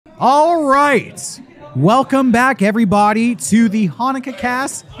All right. Welcome back, everybody, to the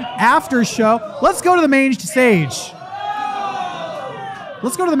Hanukkahcast after show. Let's go to the main stage.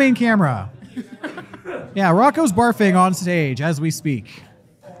 Let's go to the main camera. Yeah, Rocco's barfing on stage as we speak.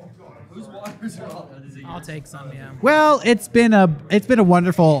 I'll take some, yeah. Well, it's been a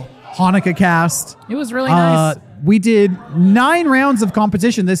wonderful Hanukkahcast. It was really nice. We did 9 rounds of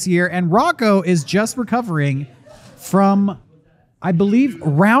competition this year, and Rocco is just recovering from, I believe,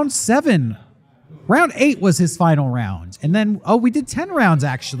 round 7. Round 8 was his final round. And then, we did 10 rounds,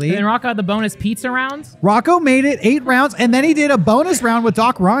 actually. And then Rocco had the bonus pizza rounds? Rocco made it 8 rounds, and then he did a bonus round with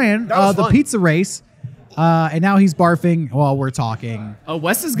Doc Ryan, the pizza race. And now he's barfing while we're talking. Oh,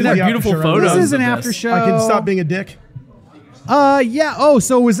 Wes is going to have beautiful photos. This is an after show. I can stop being a dick. Yeah. Oh,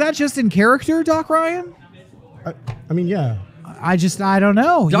 so was that just in character, Doc Ryan? I mean, yeah. I don't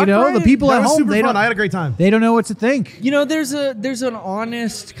know. Doc Ryan, the people at home, super fun. I had a great time. They don't know what to think. You know, there's an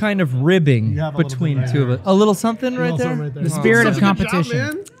honest kind of ribbing between two of us. A little something right there? The spirit of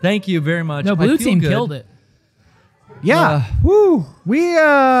competition. Thank you very much. No, blue team killed it. Yeah. Woo.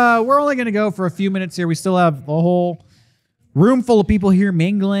 We're only going to go for a few minutes here. We still have a whole room full of people here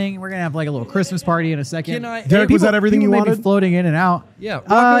mingling. We're going to have like a little Christmas party in a second. Derek, was that everything you may wanted? Be floating in and out. Yeah.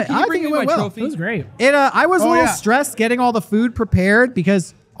 Rocco, can you I bring think me it went my well. trophy? It was great. I was a little stressed getting all the food prepared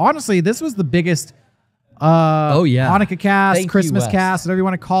because honestly, this was the biggest Hanukkahcast, Christmas cast, whatever you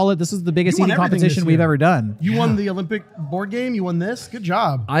want to call it. This is the biggest eating competition we've ever done. You won the Olympic board game. You won this. Good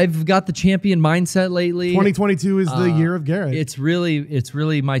job. I've got the champion mindset lately. 2022 is the year of Garrett. It's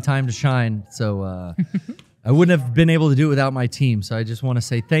really my time to shine. So I wouldn't have been able to do it without my team. So I just want to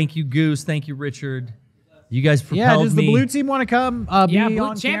say thank you, Goose. Thank you, Richard. You guys propelled me. Does the blue team want to come be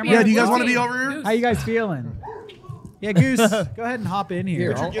on camera? Yeah, do you guys want to be over here? How you guys feeling? Yeah, Goose, go ahead and hop in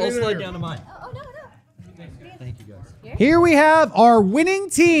here. I'll slide down to mine. Thank you, guys. Here we have our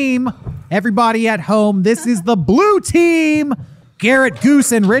winning team. Everybody at home, this is the blue team. Garrett,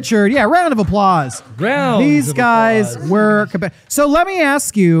 Goose, and Richard. Yeah, round of applause. These guys were... So let me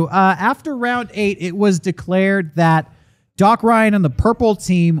ask you, after round 8, it was declared that Doc Ryan and the purple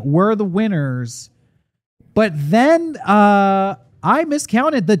team were the winners. But then I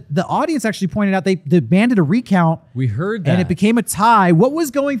miscounted. The audience actually pointed out they demanded a recount. We heard that. And it became a tie. What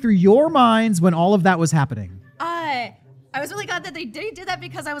was going through your minds when all of that was happening? I was really glad that they did that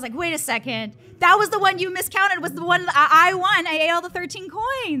because I was like, wait a second. That was the one you miscounted, was the one I won. I ate all the 13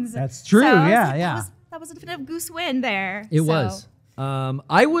 coins. That's true, yeah. That was a definitive Goose win there. It was.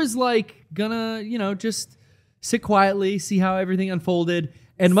 I was like gonna, just sit quietly, see how everything unfolded.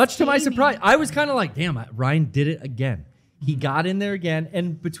 And much to my surprise, I was kind of like, damn, Ryan did it again. He got in there again.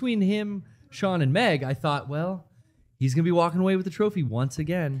 And between him, Sean, and Meg, I thought, well, he's going to be walking away with the trophy once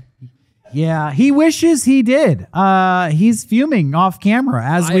again. Yeah, he wishes he did. He's fuming off camera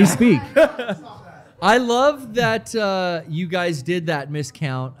as we speak. I love that you guys did that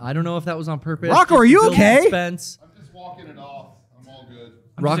miscount. I don't know if that was on purpose. Rocco, are you okay? I'm just walking it off. I'm all good.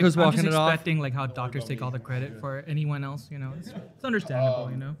 Rocco's walking it off. I'm just expecting like how doctors take all the credit for anyone else. It's understandable.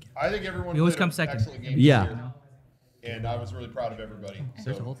 I think everyone. We always come second. Yeah. And I was really proud of everybody.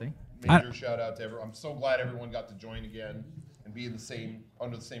 There's the whole thing. Major shout out to everyone. I'm so glad everyone got to join again and be in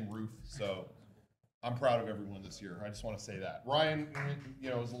under the same roof. So I'm proud of everyone this year. I just want to say that. Ryan,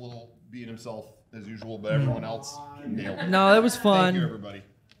 was a little being himself as usual, but everyone else nailed it. No, that was fun. Thank you, everybody.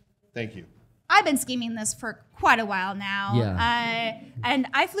 Thank you. I've been scheming this for quite a while now. Yeah. And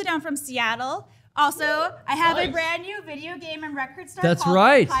I flew down from Seattle. Also, I have a brand new video game and record store That's called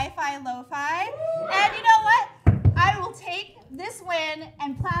right. Hi-Fi Lo-Fi. And you know what? I will take this win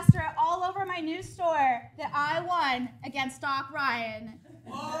and plaster it all over my new store that I won against Doc Ryan.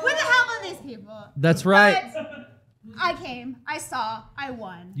 With the help of these people. That's right. But I came, I saw, I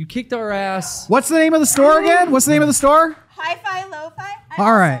won. You kicked our ass. What's the name of the store again? What's the name of the store? Hi-Fi Lo-Fi.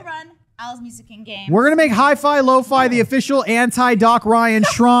 All right. Run Al's Music and Games. We're going to make Hi-Fi Lo-Fi the official anti-Doc Ryan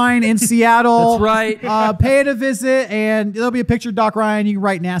shrine in Seattle. That's right. Pay it a visit, and there'll be a picture of Doc Ryan. You can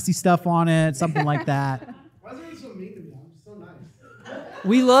write nasty stuff on it, something like that. Why is everyone so mean to me? I'm so nice.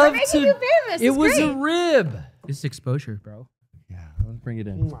 We love making you famous. It It's was great. a rib. It's exposure, bro. Yeah, let's bring it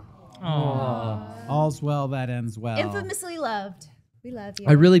in. All's well that ends well. Infamously loved. We love you.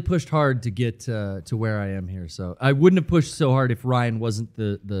 I really pushed hard to get to where I am here. So I wouldn't have pushed so hard if Ryan wasn't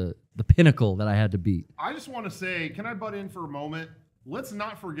the pinnacle that I had to beat. I just want to say, can I butt in for a moment? Let's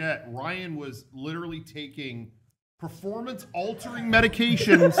not forget, Ryan was literally taking performance-altering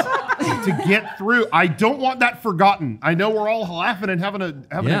medications to get through. I don't want that forgotten. I know we're all laughing and having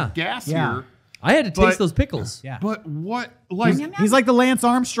a gas here. I had to taste those pickles. Yeah. But what, like... He's like the Lance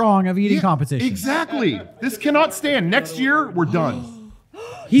Armstrong of eating competition. Exactly. This cannot stand. Next year, we're done.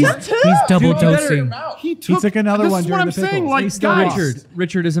 He's double Dude, you better- dosing. He took another this one is what during I'm the saying. pickles. Like, He still guys,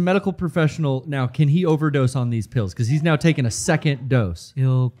 Richard is a medical professional now. Can he overdose on these pills? Because he's now taking a second dose.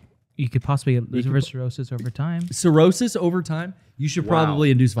 You could possibly get liver cirrhosis over time, Cirrhosis over time. You should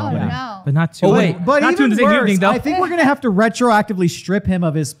probably induce Oh vomiting. no. but not too. Oh, wait. But not too in even the same worse, evening, though. I think we're gonna have to retroactively strip him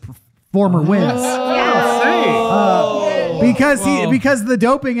of his former wins. Because the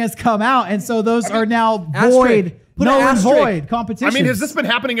doping has come out, and so those are now void, Put null an and asterisk. void competitions. I mean, has this been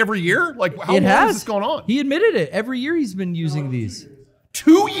happening every year? Like, how It long has has this going on? He admitted it. Every year he's been using these.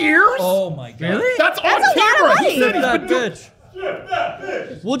 2 years? Oh my god! Really? That's on a lot of camera. money. He said he's That been doing.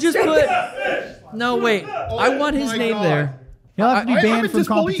 bitch. We'll just put. No, wait. I want his my name God. there. He'll have to be I'm banned in from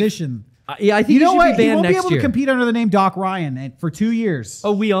disbelief. competition. Yeah, I think You know he should what? be He banned won't be next able year. to compete under the name Doc Ryan for 2 years.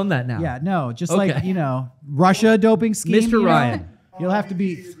 Oh, we own that now. Yeah, no, just Okay. like, Russia doping scheme. Mr. you know? Ryan. You'll have to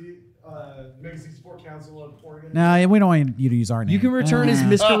be. Mega64 Council of Oregon. No, we don't want you to use our name. You can return as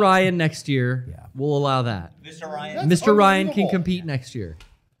Mr. Ryan next year. Yeah. We'll allow that. Mr. Ryan. Mr. Ryan can unbelievable. compete next year.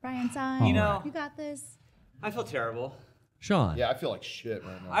 Brian, son, You know- you got this. I feel terrible. Sean. Yeah, I feel like shit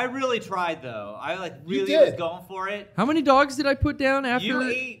right now. I really tried though. I really did. was going for it. How many dogs did I put down after You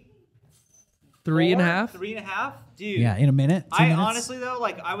ate 3.5? 3.5? Dude. Yeah, in a minute. 2 I minutes. honestly though,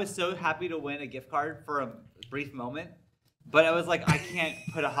 like I was so happy to win a gift card for a brief moment, but I was like, I can't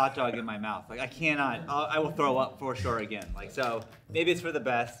put a hot dog in my mouth. Like I cannot. I will throw up for sure again. Like so, maybe it's for the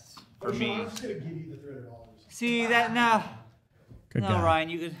best for me. I'm just gonna give you the $300. See that now? Good No, guy. Ryan,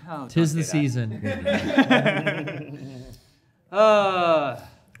 you could. Oh, Tis don't the say that. season. Uh,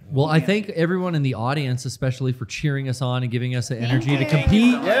 Well, I thank everyone in the audience, especially for cheering us on and giving us the energy to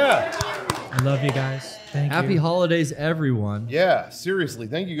compete. Yeah, I love you guys. Thank Happy you. holidays, everyone. yeah. Seriously,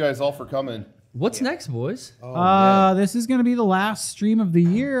 thank you guys all for coming. What's next, boys? Oh, man. This is going to be the last stream of the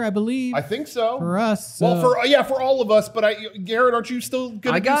year, I believe, I think so. for us. Well, for all of us, but Garrett, aren't you still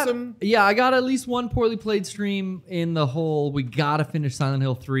gonna do some? I got at least one poorly played stream in the hole. We gotta finish Silent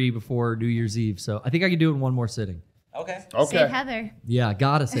Hill 3 before New Year's Eve, so I think I can do it in one more sitting. okay. Okay. Save Heather. Yeah,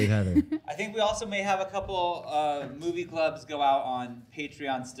 gotta save Heather. I think we also may have a couple movie clubs go out on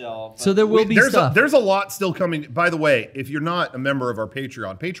Patreon still. So there will be stuff. There's a lot still coming. By the way, if you're not a member of our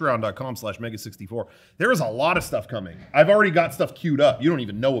Patreon, patreon.com/Mega64, there is a lot of stuff coming. I've already got stuff queued up you don't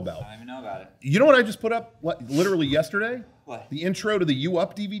even know about. I don't even know about it. You know what I just put up literally yesterday? What? The intro to the You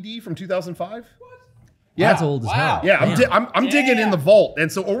Up DVD from 2005? That's old as Wow. hell. Yeah, Damn. I'm digging in the vault.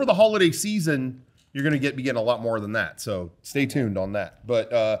 And so over the holiday season, you're going to be getting a lot more than that. So stay tuned on that.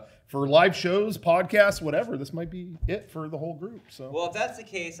 But for live shows, podcasts, whatever, this might be it for the whole group. So Well, if that's the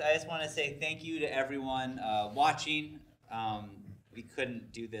case, I just want to say thank you to everyone watching. We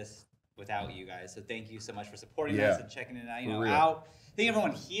couldn't do this without you guys, so thank you so much for supporting Yeah. us and checking it out. For real. Out. Thank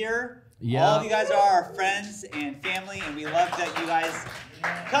everyone here. Yeah. All of you guys are our friends and family, and we love that you guys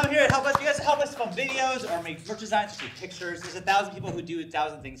come here and help us. You guys help us film videos or make merch designs, or pictures. There's 1,000 people who do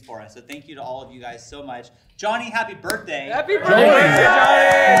 1,000 things for us. So thank you to all of you guys so much. Johnny, happy birthday! Happy birthday,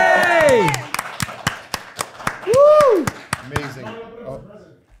 Johnny! Woo! amazing.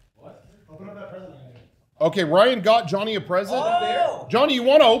 Okay, Ryan got Johnny a present. Oh! Johnny, you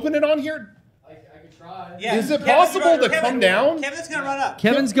want to open it on here? Yeah, Is it Kevin's possible to Kevin- come down? Kevin's gonna run up.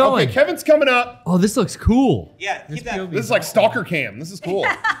 Kevin's going. Okay, Kevin's coming up. Oh, this looks cool. Yeah, keep that. This is like stalker cam. This is cool.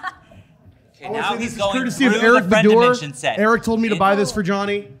 Okay, now he's going Courtesy of through Eric the friend Bedore. dimension set. Eric told me to buy this for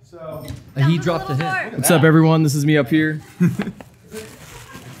Johnny. He dropped a hint. What's up, everyone? This is me up here. I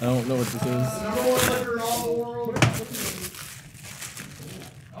don't know what this is.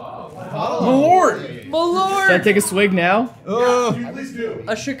 My lord! Should I take a swig now?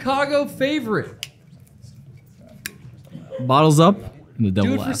 A Chicago favorite. Bottles up and the double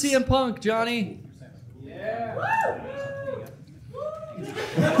Do it for laughs. CM Punk, Johnny.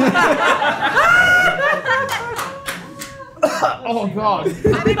 Oh god.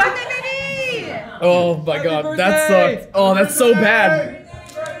 Happy birthday, baby! Oh my god, birthday! that sucked. Oh, that's so bad.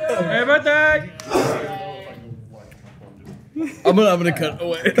 Happy birthday! I'm gonna cut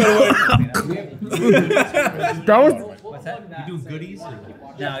away. That was What's that? You doing goodies?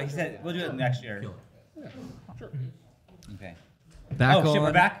 No, he said we'll do it next year. Okay. Back Oh, shit, on.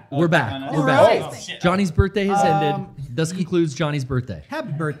 we're back? We're Oh, back. on us. We're All back. right. Shit. Johnny's birthday has ended. Thus concludes Johnny's birthday.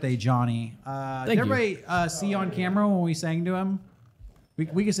 Happy birthday, Johnny. Did Thank you. everybody see on camera when we sang to him?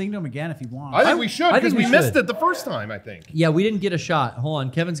 We can sing to him again if you want. I think we should I because think we we missed should. it the first time, I think. Yeah, we didn't get a shot. Hold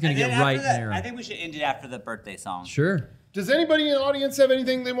on. Kevin's going And to then get right after that, there. I think we should end it after the birthday song. Sure. Does anybody in the audience have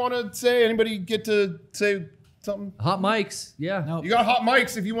anything they want to say? Anybody get to say something? Hot mics. Yeah. Nope. You got hot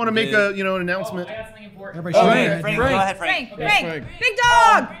mics if you want to make a an announcement. Everybody Oh, should yeah. be Frank, ready. go ahead, Frank, Frank. Frank, big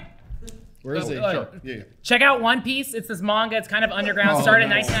dog! Where is he? Sure. Yeah. Check out One Piece. It's this manga. It's kind of underground. Started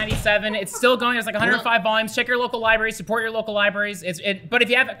in 1997. It's still going. There's like 105 volumes. Check your local libraries. Support your local libraries. But if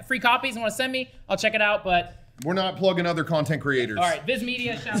you have free copies and want to send me, I'll check it out. But We're not plugging other content creators. all right, Viz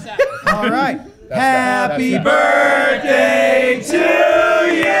Media, shouts out. All right. Happy birthday to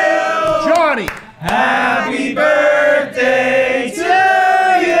you, Johnny. Happy birthday